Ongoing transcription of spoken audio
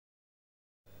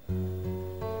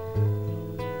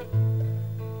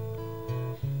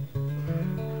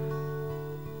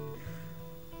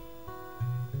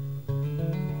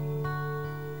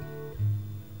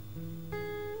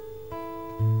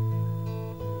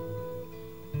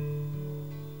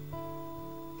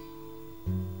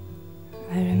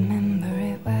I remember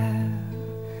it well,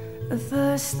 the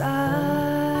first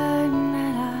time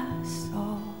that I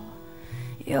saw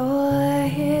your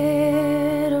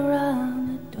head around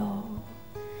the door,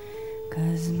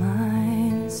 'cause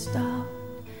mine stopped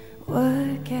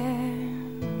working.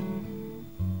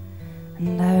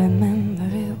 And I remember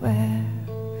it well,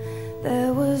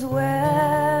 there was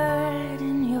wet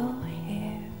in your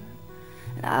hair,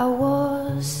 and I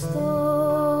was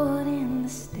stood in the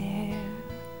stair,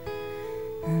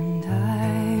 and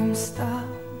time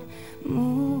stopped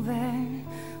moving.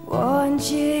 Won't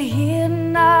you hear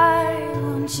tonight,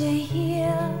 won't you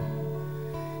hear?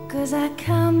 'Cause I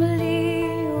can't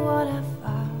believe what I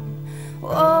found.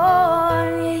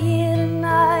 Won't you hear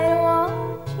tonight,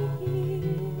 won't you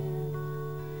hear?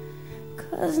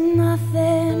 'Cause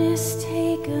nothing is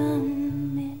taken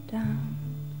me down,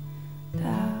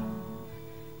 down,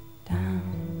 down.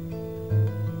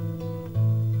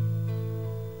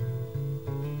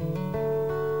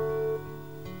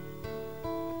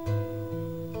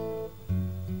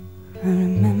 I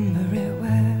remember it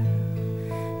well,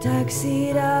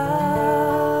 taxied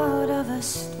out of a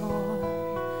storm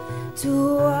to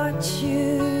watch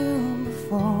you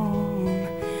perform,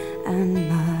 and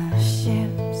my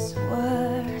ships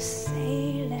were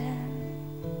sailing.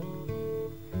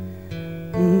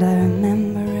 And I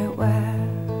remember it well,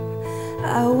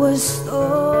 I was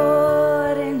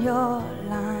stood in your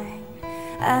line,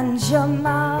 and your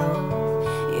mouth,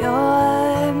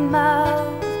 your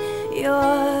mouth,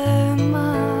 your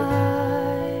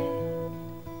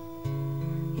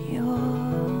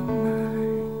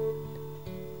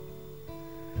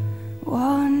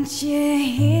won't you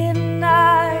hear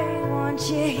tonight, won't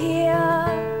you hear?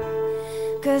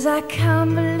 'Cause I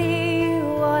can't believe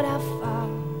what I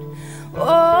found.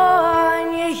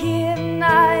 Won't you hear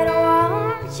tonight,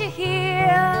 won't you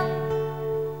hear?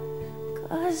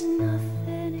 'Cause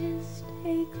nothing is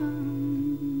taken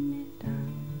me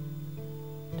down,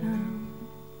 down,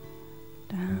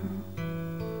 down.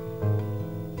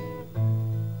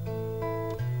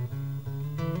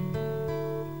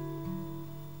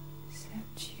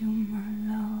 You, my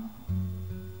love,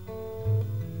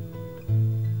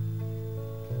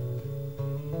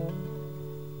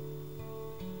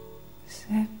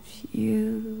 except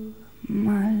you,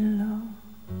 my love.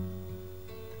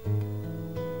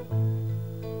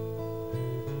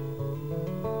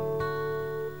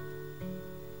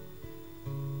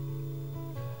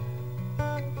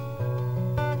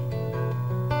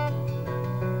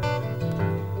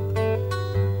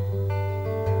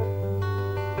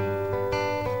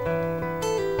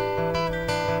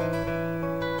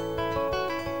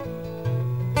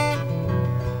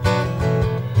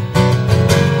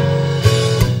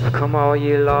 Come all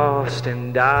ye lost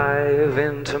and dive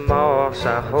into moss.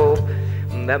 I hope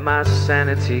that my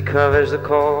sanity covers the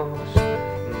cost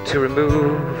to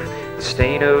remove the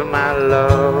stain of my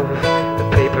love, the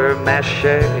paper mache,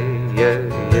 yeah,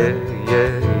 yeah,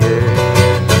 yeah, yeah.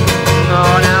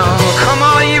 Oh, now come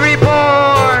all ye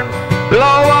reborn,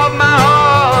 blow up my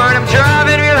horn. I'm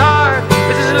driving real hard.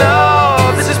 This is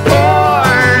love, this is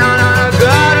porn. Oh, no,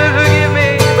 God will forgive me,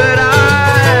 but I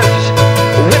just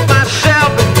whip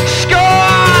myself.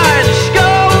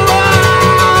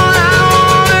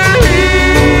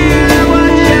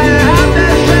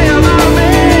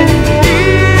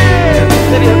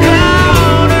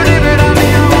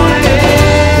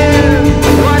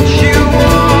 What you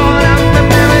want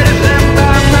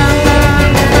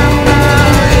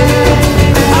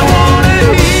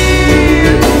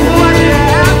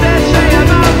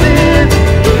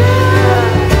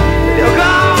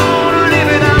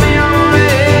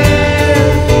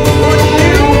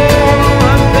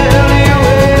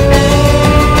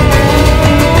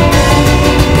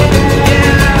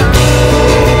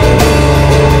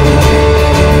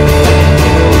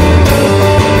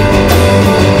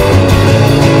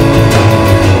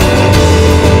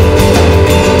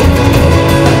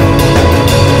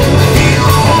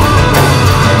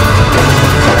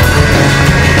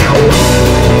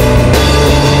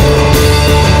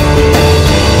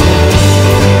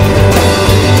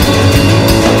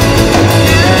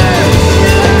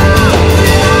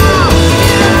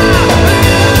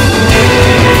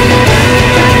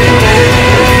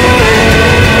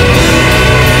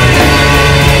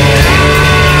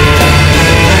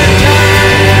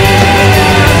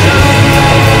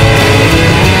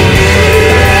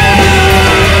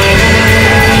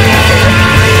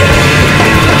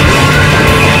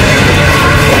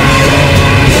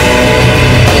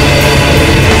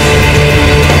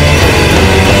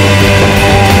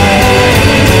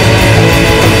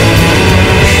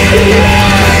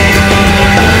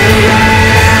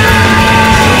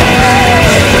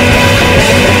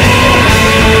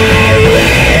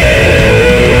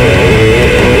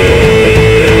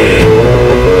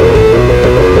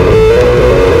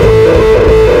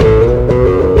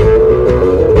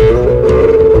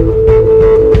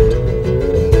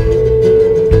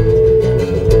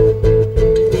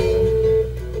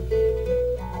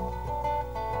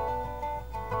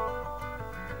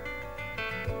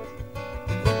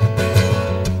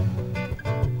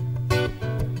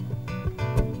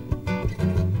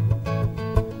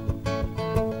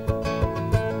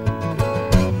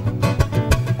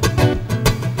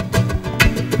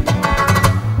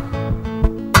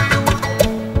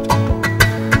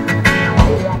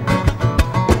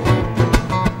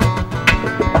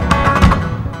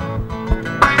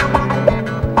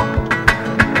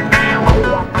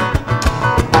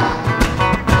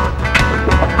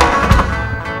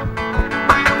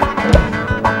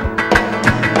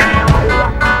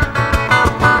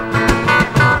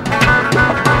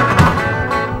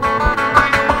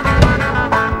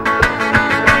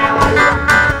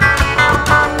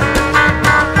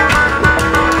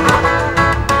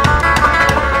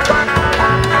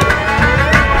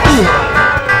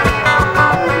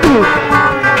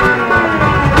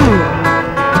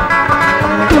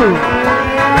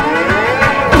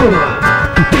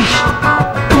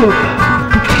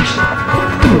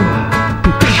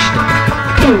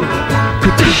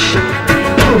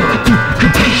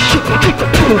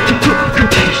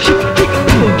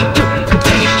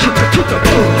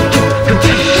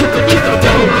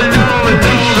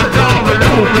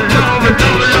love,